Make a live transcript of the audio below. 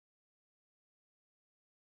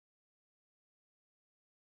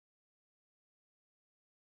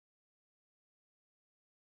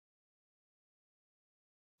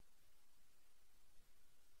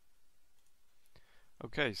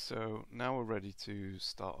Okay, so now we're ready to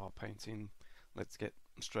start our painting. Let's get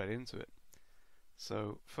straight into it.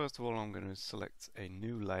 So first of all, I'm going to select a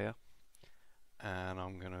new layer and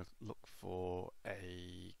I'm going to look for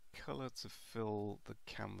a color to fill the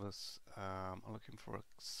canvas. I'm looking for a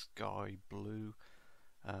sky blue,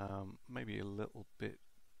 maybe a little bit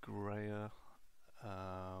grayer.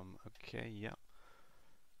 Okay, yeah,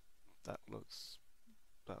 that looks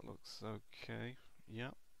okay. Yeah.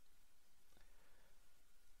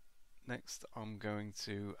 Next, I'm going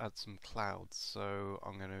to add some clouds. So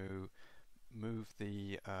I'm going to move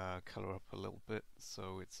the color up a little bit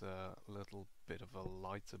so it's a little bit of a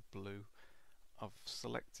lighter blue. I've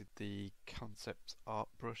selected the concept art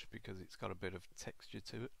brush because it's got a bit of texture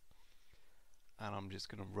to it, and I'm just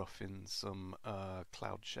going to rough in some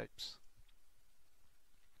cloud shapes.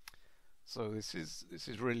 So this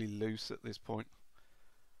is really loose at this point.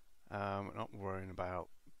 We're not worrying about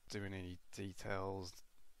doing any details,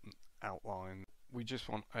 outline. We just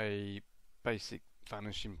want a basic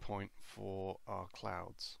vanishing point for our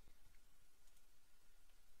clouds.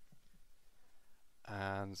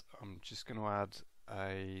 And I'm just going to add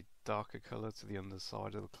a darker color to the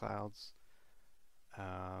underside of the clouds.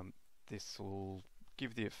 This will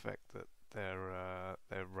give the effect that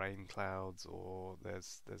they're rain clouds, or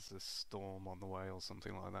there's a storm on the way or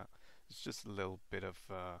something like that. It's just a little bit of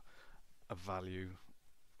a value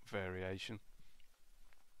variation.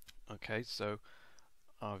 Okay, so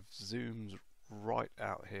I've zoomed right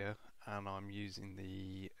out here and I'm using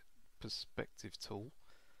the perspective tool.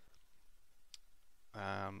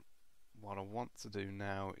 What I want to do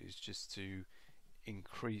now is just to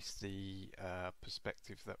increase the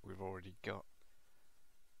perspective that we've already got,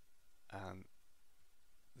 and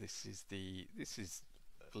this is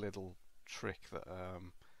a little trick that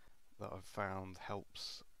that I've found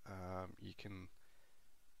helps. You can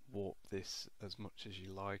warp this as much as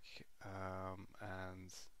you like,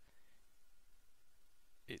 and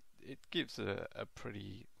it gives a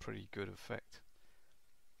pretty good effect.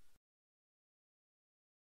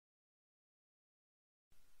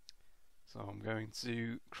 So I'm going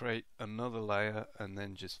to create another layer and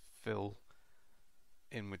then just fill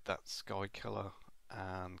in with that sky color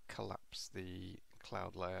and collapse the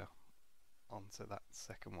cloud layer onto that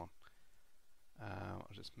second one. I'll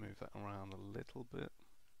just move that around a little bit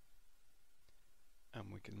and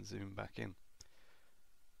we can zoom back in.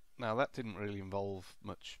 Now that didn't really involve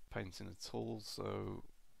much painting at all, so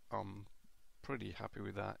I'm pretty happy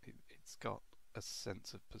with that. It's got a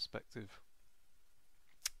sense of perspective.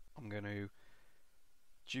 I'm going to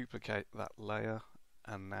duplicate that layer,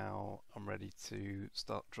 and now I'm ready to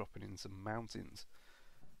start dropping in some mountains.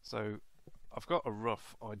 So I've got a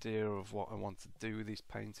rough idea of what I want to do with this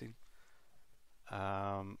painting.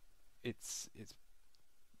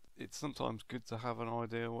 It's sometimes good to have an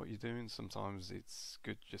idea what you're doing. Sometimes it's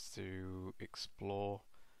good just to explore.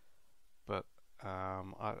 But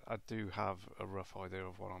I do have a rough idea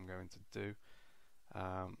of what I'm going to do.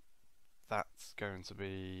 That's going to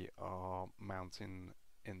be our mountain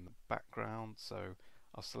in the background, so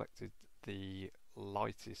I've selected the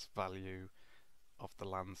lightest value of the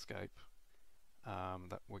landscape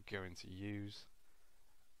that we're going to use,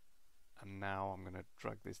 and now I'm going to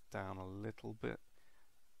drag this down a little bit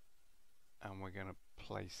and we're going to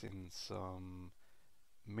place in some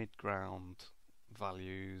mid-ground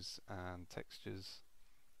values and textures.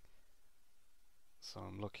 So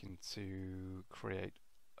I'm looking to create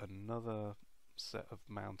another set of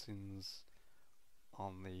mountains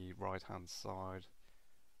on the right hand side,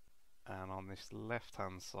 and on this left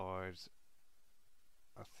hand side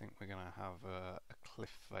I think we're going to have a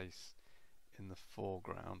cliff face in the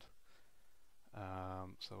foreground.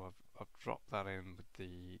 So I've dropped that in with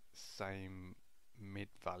the same mid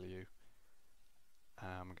value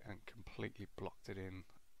and completely blocked it in,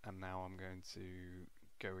 and now I'm going to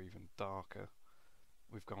go even darker.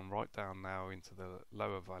 We've gone right down now into the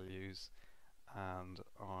lower values, and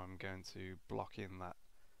I'm going to block in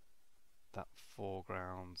that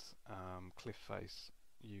foreground cliff face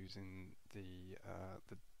using the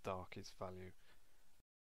darkest value.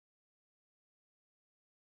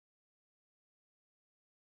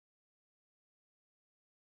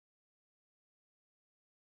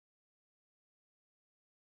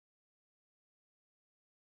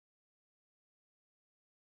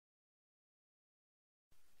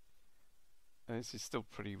 And this is still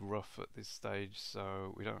pretty rough at this stage,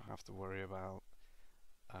 so we don't have to worry about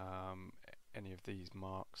any of these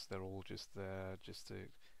marks. They're all just there just to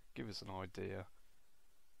give us an idea.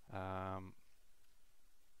 I'll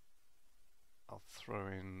throw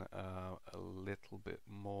in a little bit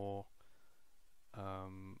more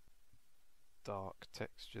dark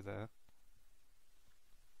texture there.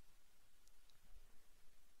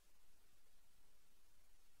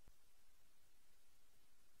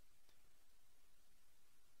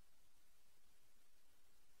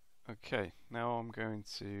 Okay, now I'm going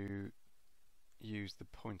to use the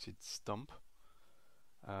pointed stump.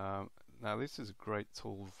 Now this is a great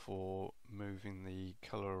tool for moving the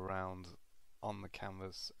color around on the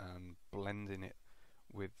canvas and blending it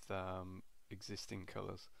with existing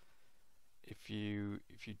colors. If you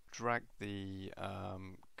drag the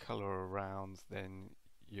color around, then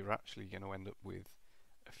you're actually going to end up with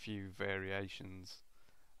a few variations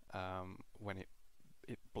when it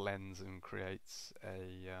blends and creates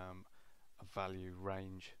a value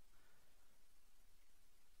range.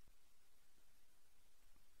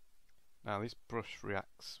 Now this brush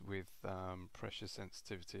reacts with pressure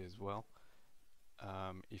sensitivity as well.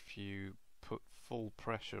 If you put full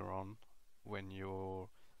pressure on when you're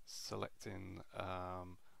selecting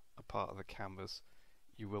a part of the canvas,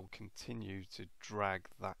 you will continue to drag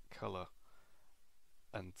that color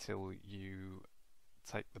until you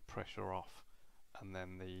take the pressure off, and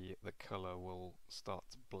then the color will start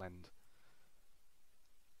to blend.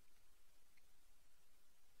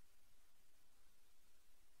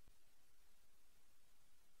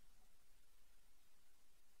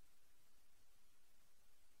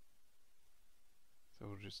 So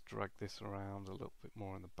we'll just drag this around a little bit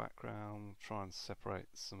more in the background, try and separate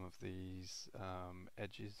some of these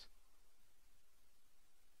edges.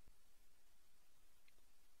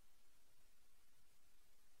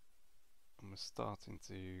 And we're starting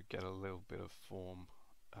to get a little bit of form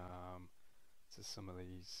to some of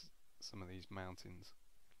these mountains.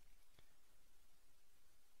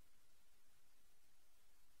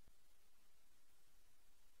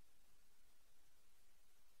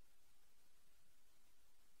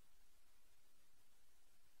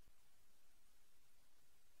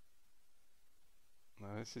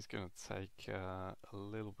 Now this is going to take a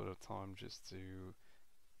little bit of time just to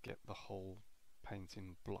get the whole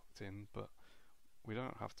painting blocked in, but we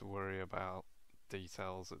don't have to worry about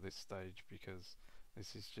details at this stage because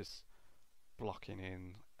this is just blocking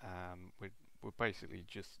in, and we're basically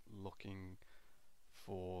just looking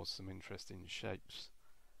for some interesting shapes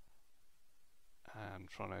and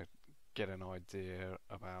trying to get an idea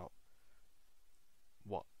about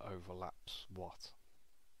what overlaps what.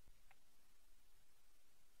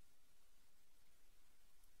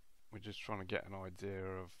 We're just trying to get an idea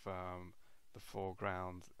of the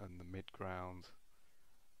foreground and the midground.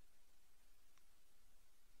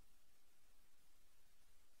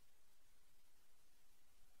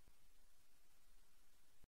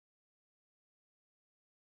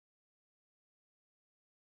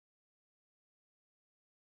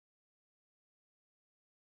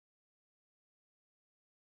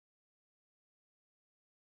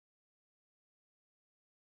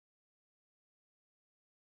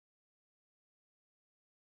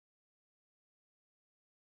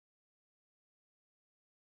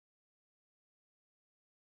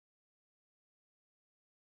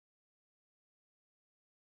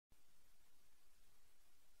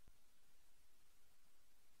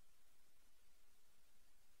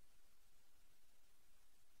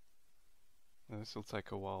 Now this will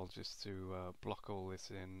take a while just to block all this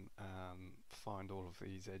in and find all of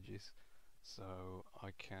these edges, so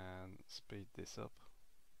I can speed this up.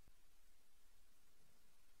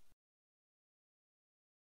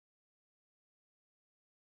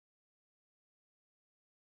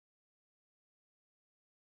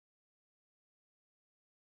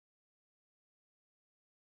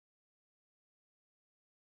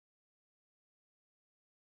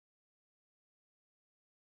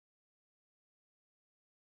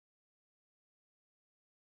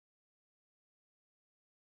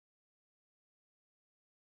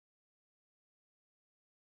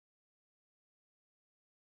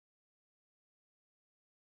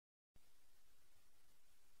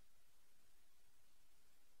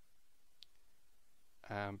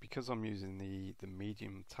 Because I'm using the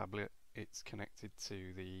medium tablet, it's connected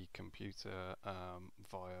to the computer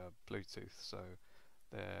via Bluetooth, so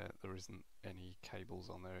there isn't any cables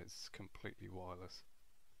on there, it's completely wireless.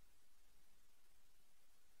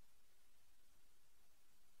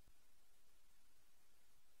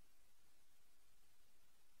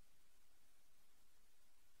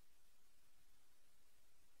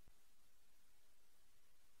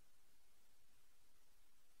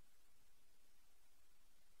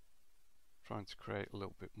 Trying to create a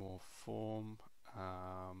little bit more form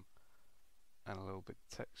and a little bit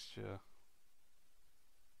texture.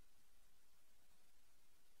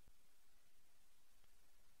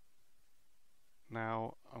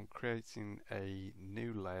 Now I'm creating a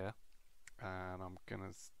new layer, and I'm going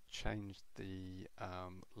to change the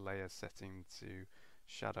layer setting to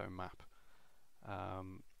shadow map.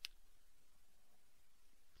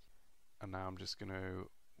 And now I'm just going to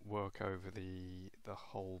work over the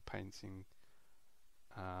whole painting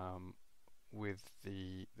with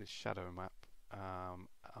the shadow map.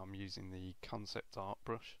 I'm using the concept art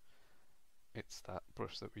brush. It's that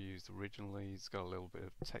brush that we used originally. It's got a little bit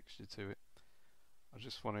of texture to it. I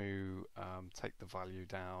just want to take the value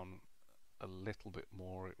down a little bit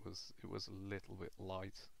more. It was a little bit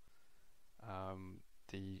light.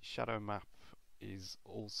 The shadow map is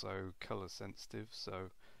also color sensitive, so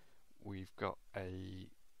we've got a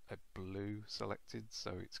blue selected,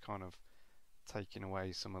 so it's kind of taking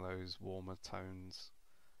away some of those warmer tones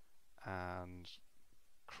and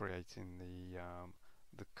creating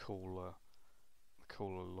the cooler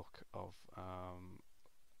look of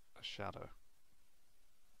a shadow.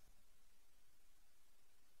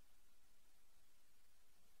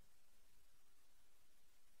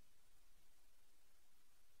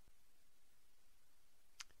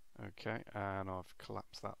 Okay, and I've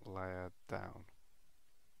collapsed that layer down.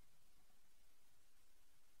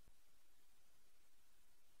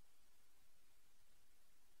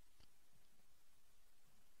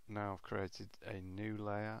 Now I've created a new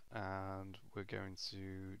layer, and we're going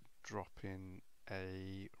to drop in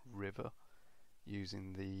a river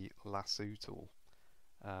using the Lasso tool.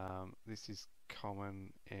 This is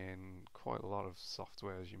common in quite a lot of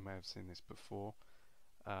softwares. You may have seen this before.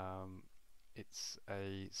 It's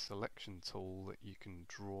a selection tool that you can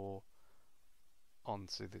draw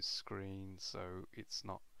onto the screen, so it's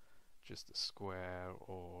not just a square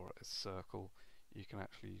or a circle. You can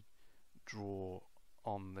actually draw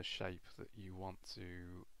on the shape that you want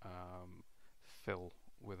to fill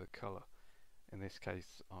with a colour. In this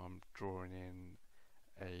case, I'm drawing in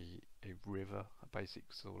a river, a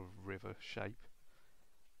basic sort of river shape,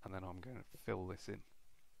 and then I'm going to fill this in.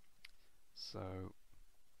 So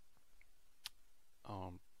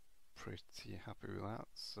I'm pretty happy with that.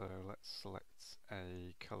 So let's select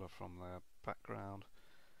a colour from the background,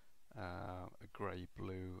 a grey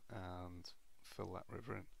blue, and fill that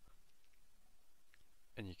river in.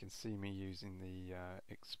 And you can see me using the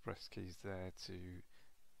express keys there to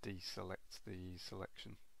deselect the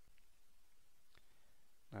selection.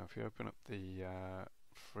 Now if you open up the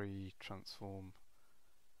free transform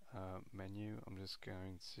menu, I'm just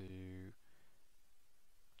going to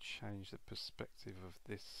change the perspective of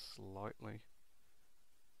this slightly.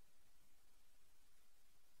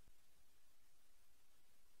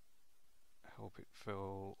 Help it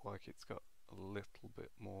feel like it's got a little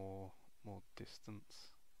bit more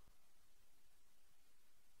distance.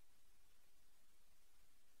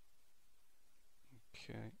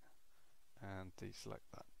 Okay, and deselect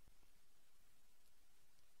that.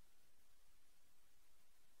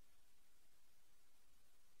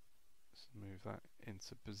 Just move that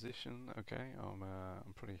into position. Okay,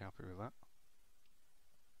 I'm pretty happy with that.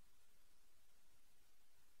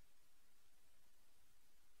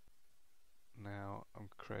 Now I'm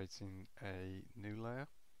creating a new layer.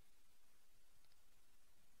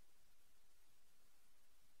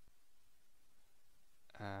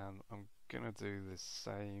 And I'm going to do the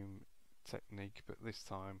same technique, but this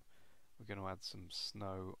time we're going to add some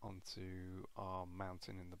snow onto our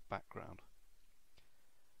mountain in the background.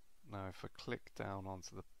 Now if I click down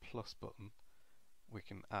onto the plus button, we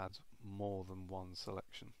can add more than one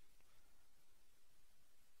selection.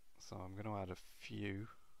 So I'm going to add a few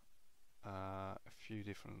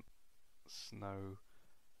different snow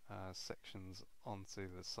sections onto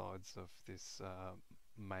the sides of this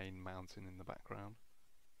main mountain in the background.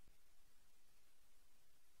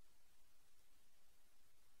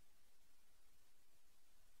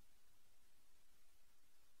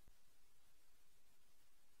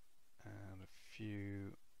 And a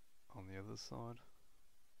few on the other side.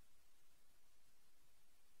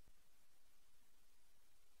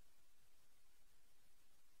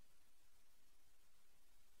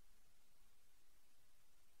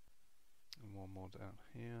 And one more down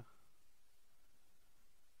here.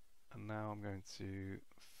 And now I'm going to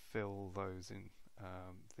fill those in.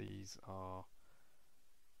 These are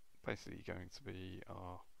basically going to be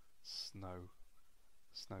our snow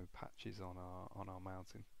patches on our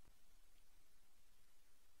mountain.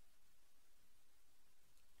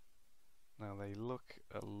 Now they look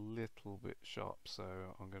a little bit sharp, so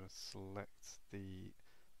I'm going to select the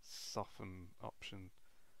soften option,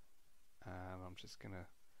 and I'm just going to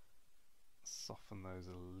soften those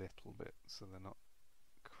a little bit so they're not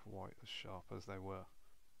quite as sharp as they were.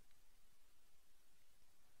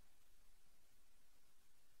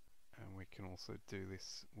 we can also do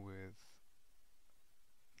this with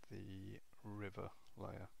the river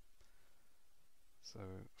layer. So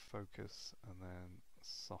focus and then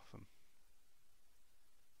soften.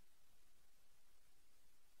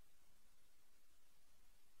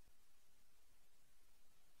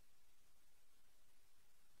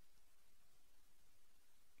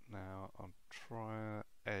 Now I'll try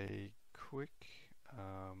a quick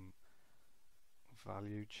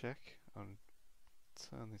value check. I'll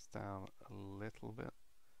turn this down a little bit.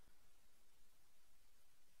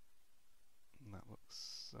 And that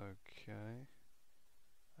looks okay.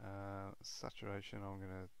 Saturation, I'm going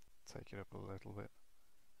to take it up a little bit.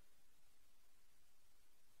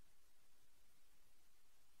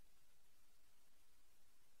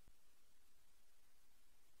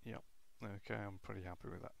 Yep, okay, I'm pretty happy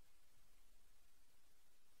with that.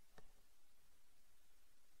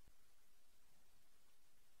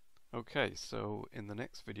 Okay, so in the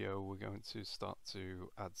next video we're going to start to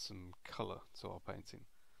add some color to our painting.